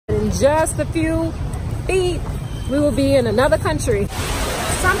in just a few feet, we will be in another country.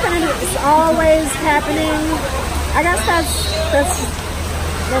 Something is always happening. I guess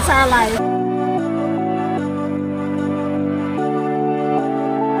that's our life.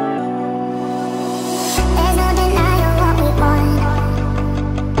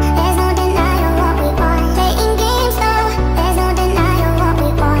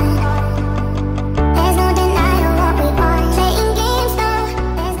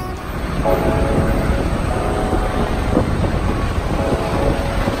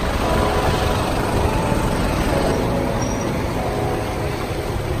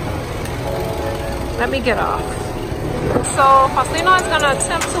 Let me get off. So Faustino is gonna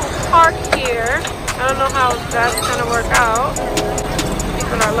attempt to park here. I don't know how that's gonna work out.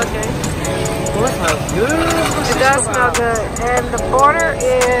 People are looking. Oh, it smells good. It does smell good. And the border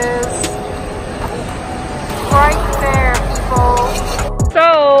is right there, people. So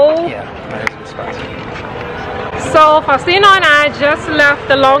Yeah, that is a good spot. So Faustino and I just left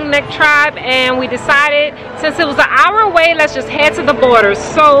the Long Neck tribe, and we decided, since it was an hour away, let's just head to the border.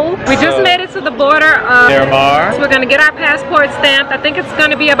 So we just made it to the border of Myanmar. So we're gonna get our passport stamped. I think it's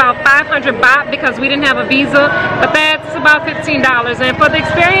gonna be about 500 baht because we didn't have a visa, but that's about $15. And for the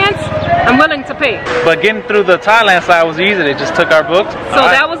experience, I'm willing to pay. But getting through the Thailand side was easy. They just took our books. So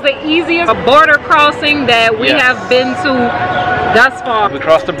that was the easiest border crossing that we have been to thus far. We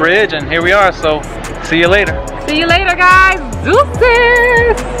crossed the bridge and here we are, so see you later. See you later, guys.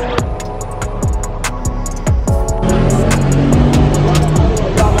 Deuces.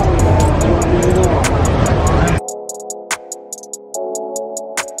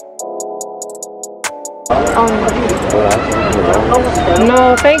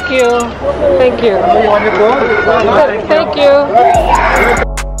 No, thank you. Thank you. Thank you.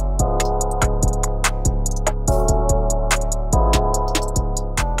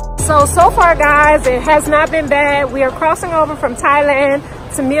 So far, guys, it has not been bad. We are crossing over from Thailand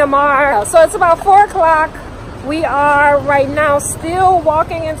to Myanmar. So it's about 4 o'clock. We are right now still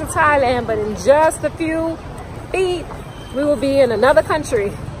walking into Thailand, but in just a few feet, we will be in another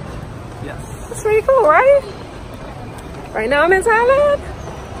country. Yes. It's pretty cool, right? Right now I'm in Thailand.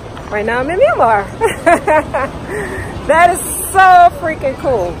 Right now I'm in Myanmar. That is so freaking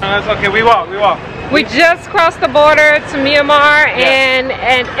cool. No, that's okay. We walk. We just crossed the border to Myanmar, and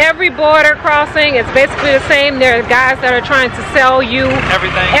every border crossing is basically the same. There are guys that are trying to sell you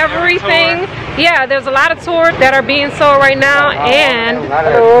everything. Yeah, there's a lot of tours that are being sold right now, and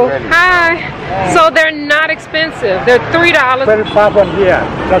hi. So they're not expensive. They're $3. Very far from here.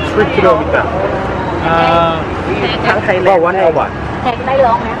 That's 3 kilometers. About 1 hour.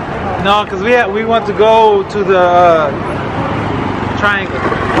 No, because we want to go to the triangle.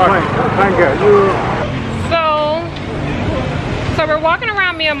 So we're walking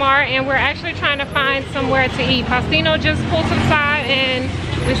around Myanmar, and we're actually trying to find somewhere to eat. Faustino just pulled to the side, and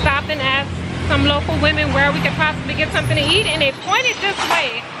we stopped and asked some local women where we could possibly get something to eat, and they pointed this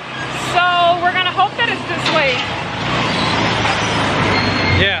way. So we're gonna hope that it's this way.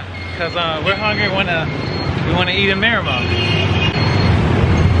 Yeah, because we're hungry. We wanna eat in Myanmar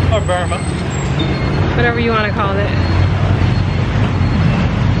or Burma, whatever you want to call it.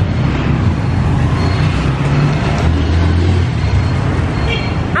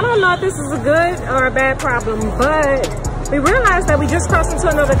 I don't know if this is a good or a bad problem, but we realized that we just crossed into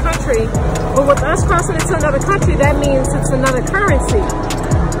another country. But with us crossing into another country, that means it's another currency.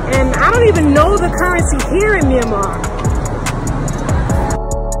 And I don't even know the currency here in Myanmar.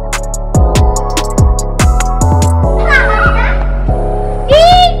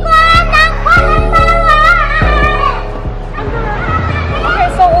 Okay,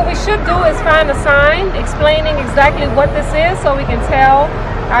 so what we should do is find a sign explaining exactly what this is so we can tell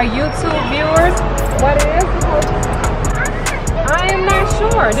our YouTube viewers what it is. I am not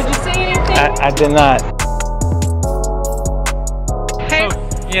sure. Did you see anything? I did not. Okay,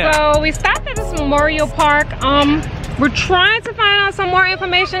 so we stopped at this memorial park. We're trying to find out some more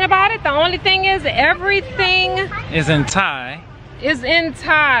information about it. The only thing is everything is in Thai.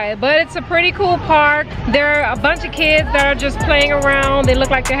 But it's a pretty cool park. There are a bunch of kids that are just playing around. They look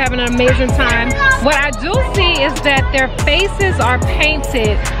like they're having an amazing time. What I do see is that their faces are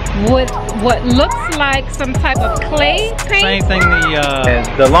painted with what looks like some type of clay paint. Same thing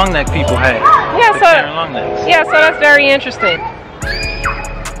the long neck people had. Yeah, so that's very interesting.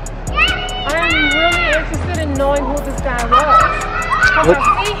 I'm really interested in knowing who this guy was. Because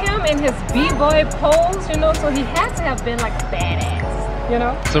I see him in his b-boy pose, you know, so he had to have been like a badass, you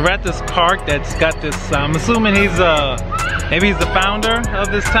know? So we're at this park that's got this, I'm assuming he's Maybe he's the founder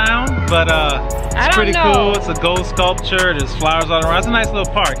of this town, but it's pretty cool. It's a gold sculpture. There's flowers all around. It's a nice little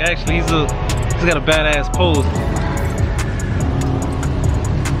park. Actually, he's got a badass pose.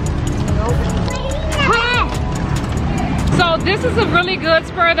 So this is a really good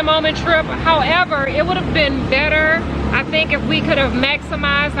spur of the moment trip. However, it would have been better, I think, if we could have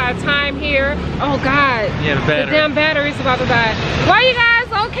maximized our time here. Oh God, yeah, the damn battery's about to die. Well, you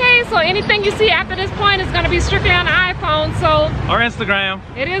guys, okay, so anything you see after this point is gonna be strictly on the iPhone, so. Or Instagram.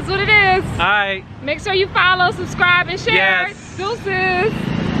 It is what it is. All right. Make sure you follow, subscribe, and share. Yes. Deuces.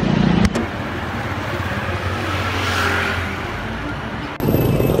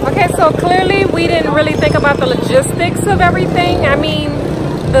 Okay, so clearly we didn't really think about the logistics of everything. I mean,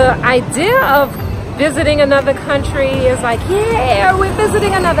 the idea of visiting another country is like, yeah, we're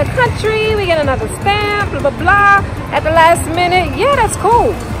visiting another country, we get another stamp, blah, blah, blah. At the last minute, yeah, that's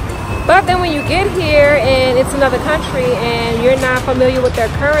cool. But then when you get here and it's another country and you're not familiar with their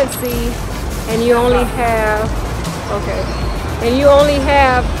currency and you only have, okay, and you only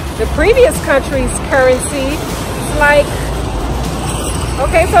have the previous country's currency, it's like,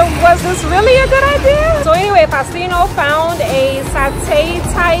 okay, so was this really a good idea? So anyway, Tino found a satay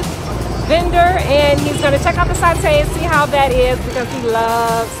type vendor and he's gonna check out the satay and see how that is because he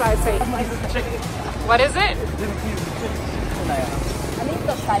loves satay. What is it?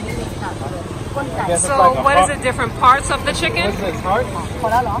 So what is it, different parts of the chicken? What's this, heart?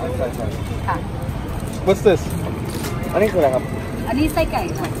 What's this?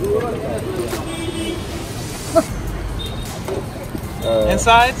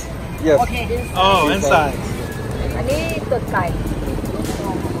 Insides? Yes. Okay. Oh, insides.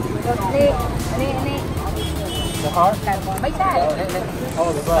 The heart?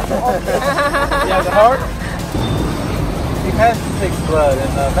 Oh, the blood. Yeah, the heart? We had to take blood in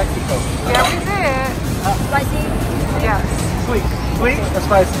Mexico. Yeah, we did. Spicy? Yes. Sweet. Sweet or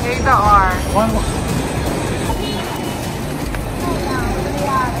spicy? Either or. One.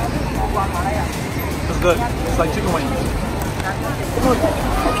 It's good. It's like chicken wings.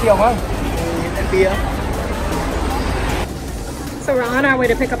 So we're on our way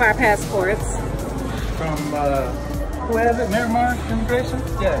to pick up our passports. From, who has it? Myanmar Immigration?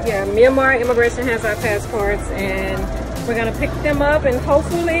 Yeah. Yeah, Myanmar Immigration has our passports and we're gonna pick them up and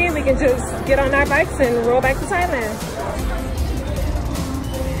hopefully we can just get on our bikes and roll back to Thailand.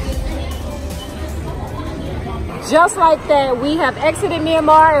 Just like that, we have exited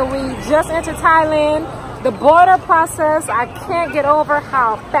Myanmar and we just entered Thailand. The border process, I can't get over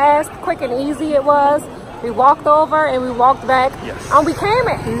how fast, quick, and easy it was. We walked over and we walked back. Yes. We came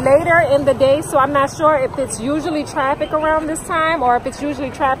later in the day, so I'm not sure if it's usually traffic around this time or if it's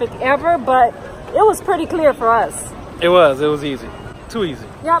usually traffic ever, but it was pretty clear for us. It was easy. Too easy.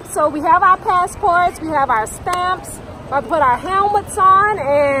 Yep, so we have our passports, we have our stamps, we'll put our helmets on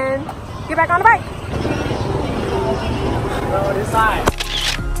and get back on the bike. Go this side.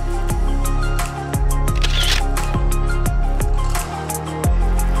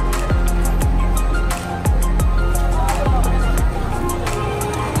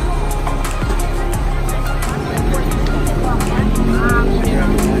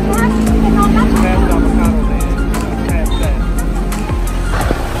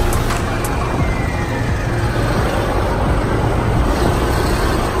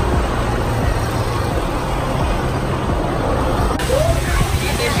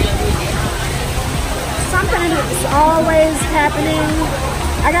 Always happening.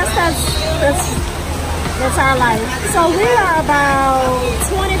 I guess that's our life. So we are about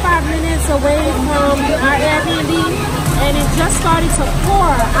 25 minutes away from our Airbnb and it just started to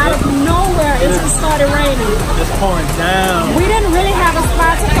pour out of nowhere. It just started raining. Just pouring down. We didn't really have a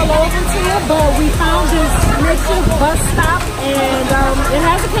spot to pull over to, but we found this makeshift bus stop and it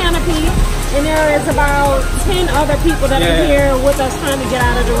has a canopy and there is about 10 other people that are here with us trying to get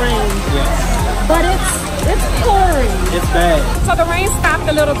out of the rain. Yes. But it's pouring. It's bad. So the rain stopped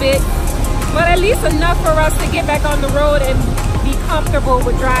a little bit, but at least enough for us to get back on the road and be comfortable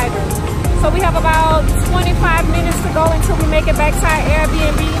with driving. So we have about 25 minutes to go until we make it back to our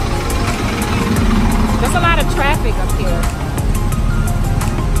Airbnb. There's a lot of traffic up here.